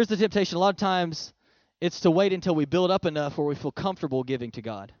 Here's the temptation. A lot of times, it's to wait until we build up enough where we feel comfortable giving to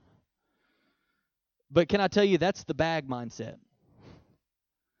God. But can I tell you, that's the bag mindset.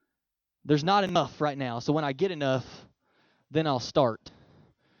 There's not enough right now, so when I get enough, then I'll start.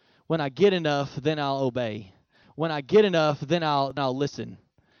 When I get enough, then I'll obey. When I get enough, then I'll listen.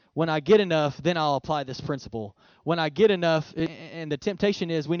 When I get enough, then I'll apply this principle. When I get enough, and the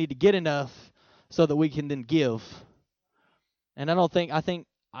temptation is we need to get enough so that we can then give. And I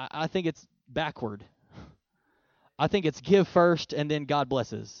think it's backward. I think it's give first and then God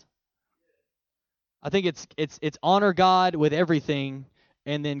blesses. I think it's honor God with everything,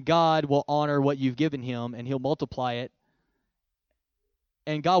 and then God will honor what you've given Him, and He'll multiply it.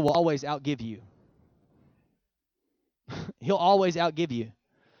 And God will always outgive you. He'll always outgive you.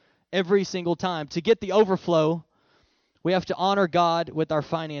 Every single time. To get the overflow, we have to honor God with our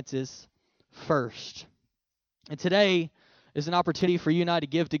finances first. And today is an opportunity for you and I to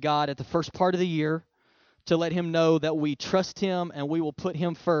give to God at the first part of the year, to let Him know that we trust Him and we will put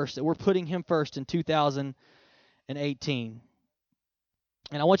Him first, that we're putting Him first in 2018.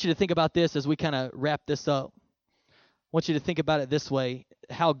 And I want you to think about this as we kind of wrap this up. I want you to think about it this way,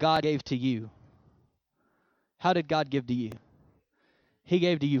 how God gave to you. How did God give to you? He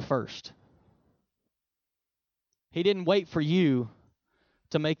gave to you first. He didn't wait for you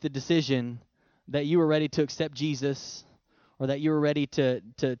to make the decision that you were ready to accept Jesus, or that you were ready to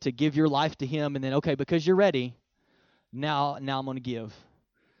give your life to Him, and then, okay, because you're ready, now I'm going to give.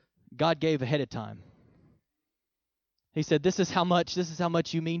 God gave ahead of time. He said, this is how much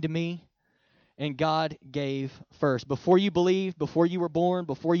you mean to me. And God gave first. Before you believed, before you were born,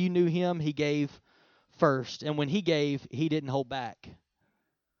 before you knew Him, He gave first. And when He gave, He didn't hold back.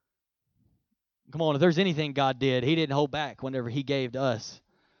 Come on, if there's anything God did, He didn't hold back whenever He gave to us.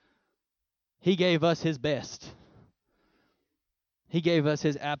 He gave us His best. He gave us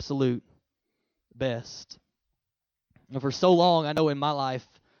His absolute best. And for so long, I know in my life,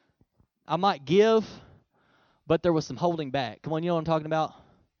 I might give, but there was some holding back. Come on, you know what I'm talking about?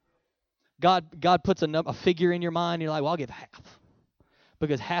 God puts a figure in your mind, and you're like, well, I'll give half.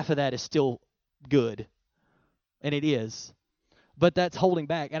 Because half of that is still good. And it is. But that's holding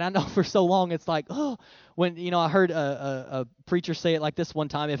back. And I know for so long it's like, oh, when, I heard a preacher say it like this one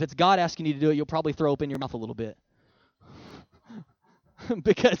time, if it's God asking you to do it, you'll probably throw up in your mouth a little bit.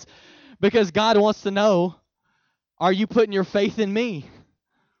 because God wants to know, are you putting your faith in me?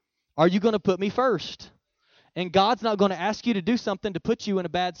 Are you going to put me first? And God's not going to ask you to do something to put you in a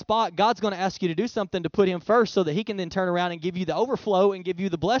bad spot. God's going to ask you to do something to put him first so that he can then turn around and give you the overflow and give you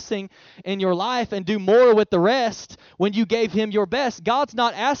the blessing in your life and do more with the rest when you gave him your best. God's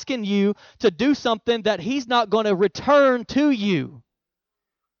not asking you to do something that he's not going to return to you.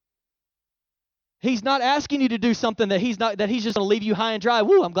 He's not asking you to do something that he's just going to leave you high and dry.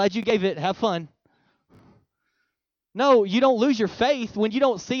 Woo, I'm glad you gave it. Have fun. No, you don't lose your faith when you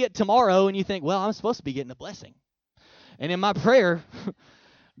don't see it tomorrow and you think, well, I'm supposed to be getting a blessing. And in my prayer,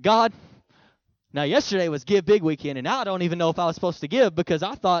 God, now yesterday was Give Big Weekend, and now I don't even know if I was supposed to give because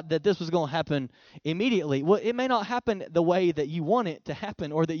I thought that this was going to happen immediately. Well, it may not happen the way that you want it to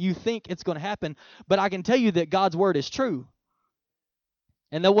happen or that you think it's going to happen, but I can tell you that God's word is true.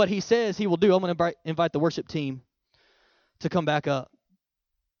 And that what he says he will do. I'm going to invite the worship team to come back up.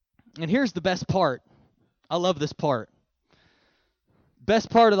 And here's the best part. I love this part. Best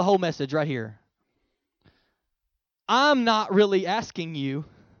part of the whole message right here. I'm not really asking you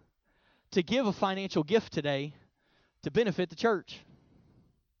to give a financial gift today to benefit the church.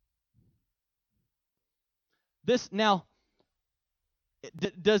 This now,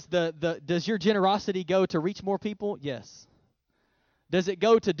 does your generosity go to reach more people? Yes. Does it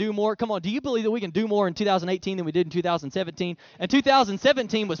go to do more? Come on, do you believe that we can do more in 2018 than we did in 2017? And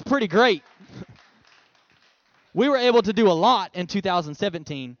 2017 was pretty great. We were able to do a lot in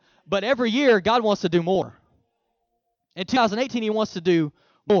 2017, but every year God wants to do more. In 2018, he wants to do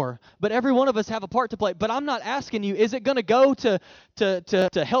more, but every one of us have a part to play. But I'm not asking you, is it going to go to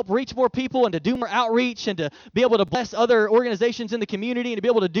help reach more people and to do more outreach and to be able to bless other organizations in the community and to be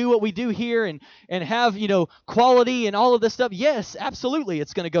able to do what we do here and have, quality and all of this stuff? Yes, absolutely,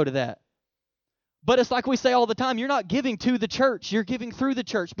 it's going to go to that. But it's like we say all the time, you're not giving to the church, you're giving through the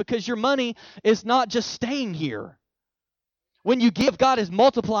church because your money is not just staying here. When you give, God is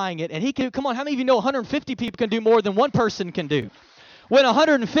multiplying it. And he can, come on, how many of you know 150 people can do more than one person can do? When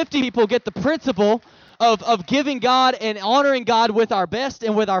 150 people get the principle of giving God and honoring God with our best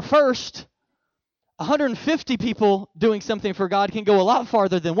and with our first, 150 people doing something for God can go a lot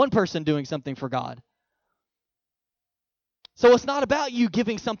farther than one person doing something for God. So it's not about you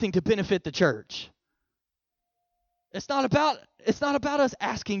giving something to benefit the church. It's not about us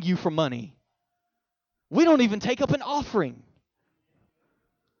asking you for money. We don't even take up an offering.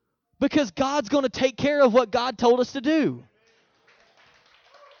 Because God's going to take care of what God told us to do.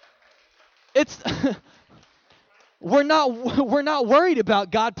 We're not worried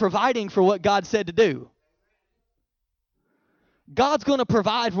about God providing for what God said to do. God's going to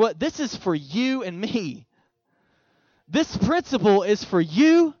provide this is for you and me. This principle is for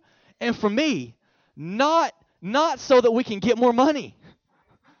you and for me, not so that we can get more money.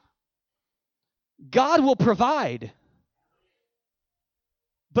 God will provide.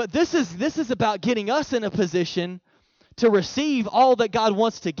 But this is about getting us in a position to receive all that God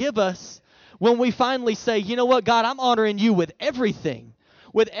wants to give us when we finally say, you know what, God, I'm honoring you with everything.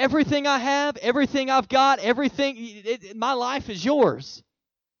 With everything I have, everything I've got, my life is yours.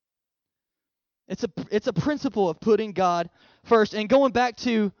 It's a principle of putting God first. And going back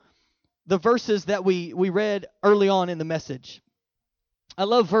to the verses that we read early on in the message. I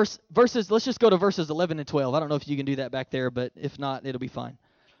love verses. Let's just go to verses 11 and 12. I don't know if you can do that back there, but if not, it'll be fine.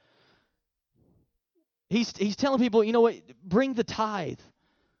 He's telling people, you know what? Bring the tithe.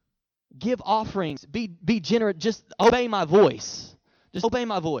 Give offerings. Be generous. Just obey my voice. Just obey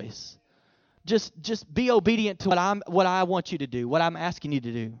my voice. Just be obedient to what I want you to do, what I'm asking you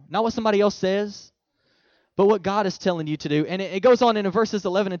to do. Not what somebody else says, but what God is telling you to do. And it goes on in verses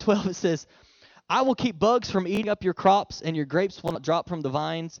 11 and 12. It says, I will keep bugs from eating up your crops, and your grapes will not drop from the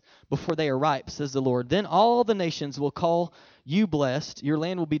vines before they are ripe, says the Lord. Then all the nations will call you blessed. Your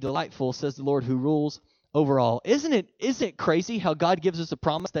land will be delightful, says the Lord who rules over all. Isn't it crazy how God gives us a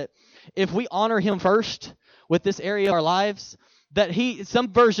promise that if we honor him first with this area of our lives, that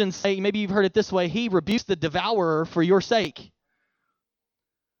some versions say, maybe you've heard it this way, he rebukes the devourer for your sake.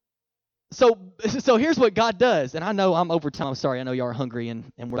 So here's what God does. And I know I'm over time. I'm sorry. I know y'all are hungry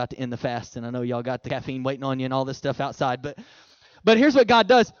and we're about to end the fast. And I know y'all got the caffeine waiting on you and all this stuff outside. But here's what God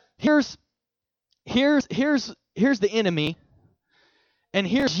does. Here's here's the enemy, and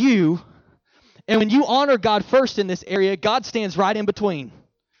here's you. And when you honor God first in this area, God stands right in between.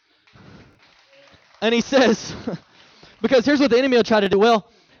 And he says, because here's what the enemy will try to do.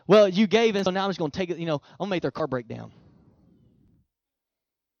 Well, you gave, and so now I'm just going to take it, I'm going to make their car break down.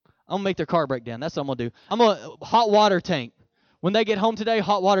 I'm going to make their car break down. That's what I'm going to do. Hot water tank. When they get home today,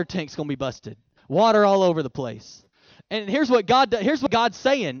 hot water tank's going to be busted. Water all over the place. And here's what God's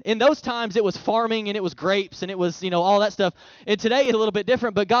saying. In those times, it was farming, and it was grapes, and it was, all that stuff. And today, it's a little bit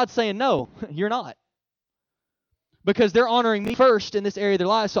different, but God's saying, no, you're not. Because they're honoring me first in this area of their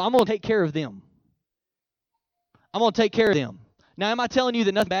lives, so I'm going to take care of them. I'm going to take care of them. Now, am I telling you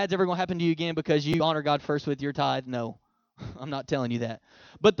that nothing bad's ever going to happen to you again because you honor God first with your tithe? No, I'm not telling you that.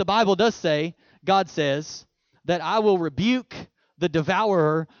 But the Bible does say, God says, that I will rebuke the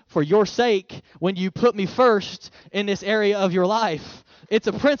devourer for your sake when you put me first in this area of your life. It's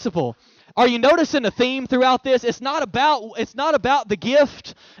a principle. Are you noticing a theme throughout this? It's not about the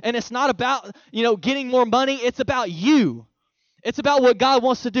gift, and it's not about, getting more money. It's about you. It's about what God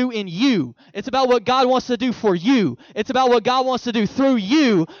wants to do in you. It's about what God wants to do for you. It's about what God wants to do through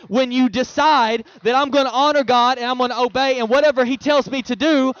you when you decide that I'm going to honor God and I'm going to obey, and whatever He tells me to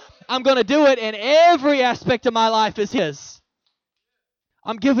do, I'm going to do it, and every aspect of my life is His.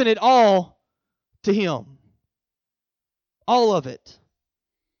 I'm giving it all to Him. All of it.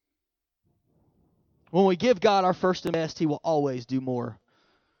 When we give God our first and best, He will always do more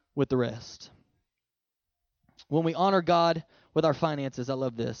with the rest. When we honor God with our finances, I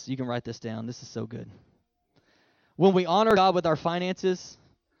love this. You can write this down. This is so good. When we honor God with our finances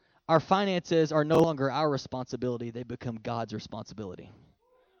are no longer our responsibility. They become God's responsibility.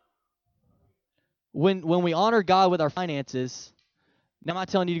 When we honor God with our finances, now am I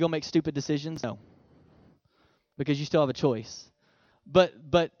telling you to go make stupid decisions? No. Because you still have a choice.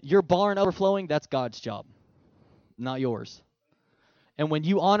 But your barn overflowing, that's God's job, not yours. And when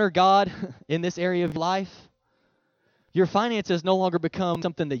you honor God in this area of life, your finances no longer become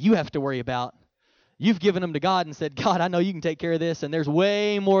something that you have to worry about. You've given them to God and said, God, I know you can take care of this, and there's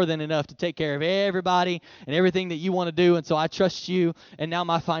way more than enough to take care of everybody and everything that you want to do, and so I trust you, and now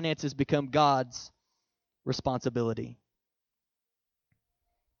my finances become God's responsibility.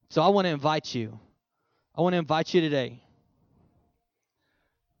 So I want to invite you. I want to invite you today,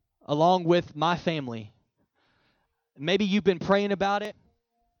 along with my family. Maybe you've been praying about it.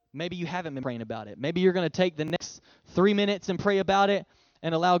 Maybe you haven't been praying about it. Maybe you're going to take the next 3 minutes and pray about it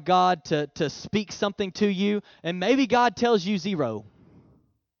and allow God to speak something to you. And maybe God tells you 0.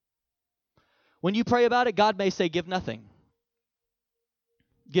 When you pray about it, God may say, give nothing.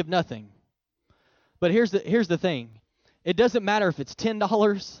 Give nothing. But here's the thing. It doesn't matter if it's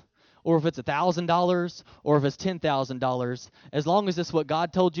 $10 or if it's $1,000 or if it's $10,000. As long as it's what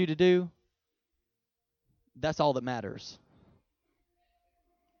God told you to do, that's all that matters.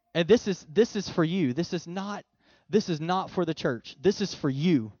 And this is for you. This is not for the church. This is for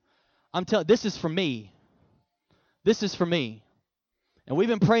you. This is for me. This is for me. And we've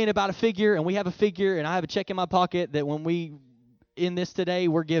been praying about a figure, and we have a figure, and I have a check in my pocket that when we in this today,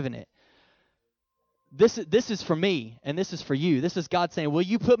 we're giving it. This is for me, and this is for you. This is God saying, will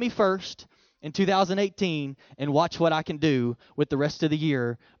you put me first in 2018 and watch what I can do with the rest of the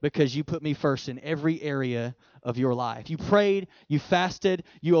year because you put me first in every area of your life. You prayed, you fasted,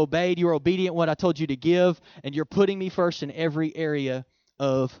 you obeyed, you were obedient what I told you to give, and you're putting me first in every area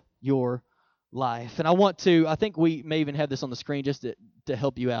of your life. And I think we may even have this on the screen just to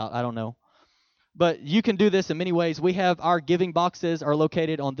help you out. I don't know. But you can do this in many ways. We have our giving boxes are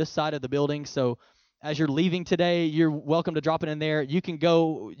located on this side of the building, so as you're leaving today, you're welcome to drop it in there. You can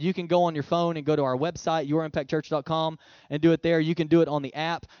go on your phone and go to our website, yourimpactchurch.com, and do it there. You can do it on the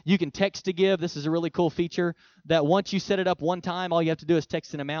app. You can text to give. This is a really cool feature that once you set it up one time, all you have to do is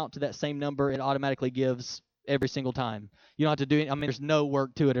text an amount to that same number. It automatically gives every single time. You don't have to do it. There's no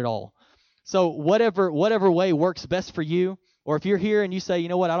work to it at all. So whatever way works best for you, or if you're here and you say, you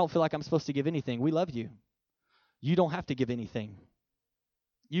know what, I don't feel like I'm supposed to give anything, we love you. You don't have to give anything.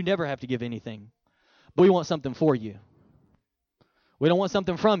 You never have to give anything. But we want something for you. We don't want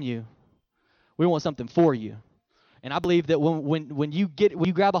something from you. We want something for you. And I believe that when you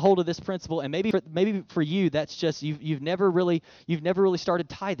grab a hold of this principle, and maybe for you that's just you've never really started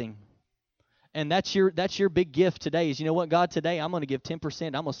tithing. And that's your big gift today is, you know what, God, today I'm going to give 10%.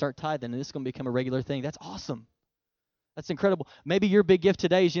 I'm going to start tithing, and this is going to become a regular thing. That's awesome. That's incredible. Maybe your big gift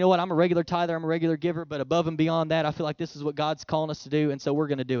today is, you know what, I'm a regular tither, I'm a regular giver, but above and beyond that, I feel like this is what God's calling us to do, and so we're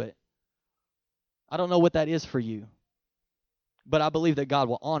going to do it. I don't know what that is for you, but I believe that God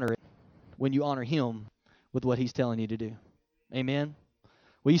will honor it when you honor Him with what He's telling you to do. Amen?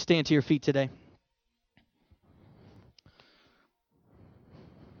 Will you stand to your feet today?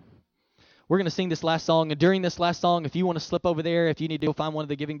 we're going to sing this last song. And during this last song, if you want to slip over there, if you need to go find one of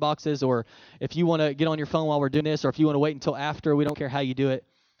the giving boxes, or if you want to get on your phone while we're doing this, or if you want to wait until after, we don't care how you do it.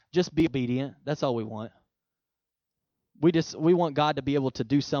 Just be obedient. That's all we want. We want God to be able to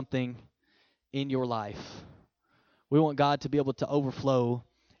do something in your life. We want God to be able to overflow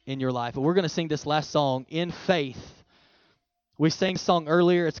in your life. And we're going to sing this last song in faith. We sang a song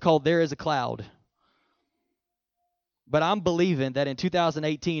earlier. It's called There Is a Cloud. But I'm believing that in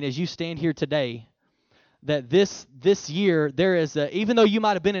 2018, as you stand here today, that this year, there is even though you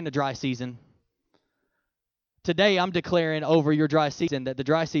might have been in a dry season, today I'm declaring over your dry season that the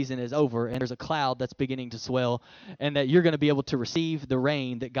dry season is over and there's a cloud that's beginning to swell, and that you're going to be able to receive the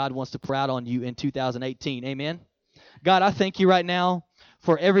rain that God wants to pour out on you in 2018. Amen? God, I thank you right now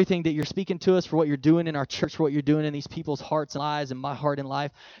for everything that you're speaking to us, for what you're doing in our church, for what you're doing in these people's hearts and lives and my heart and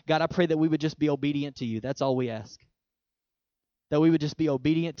life. God, I pray that we would just be obedient to you. That's all we ask. That we would just be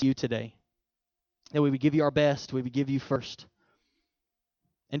obedient to you today. That we would give you our best. We would give you first.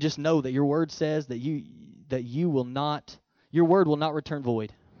 And just know that your word says that your word will not return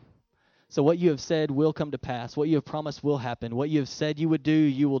void. So what you have said will come to pass. What you have promised will happen. What you have said you would do,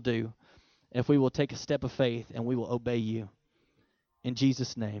 you will do. If we will take a step of faith and we will obey you. In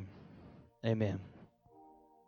Jesus' name, amen.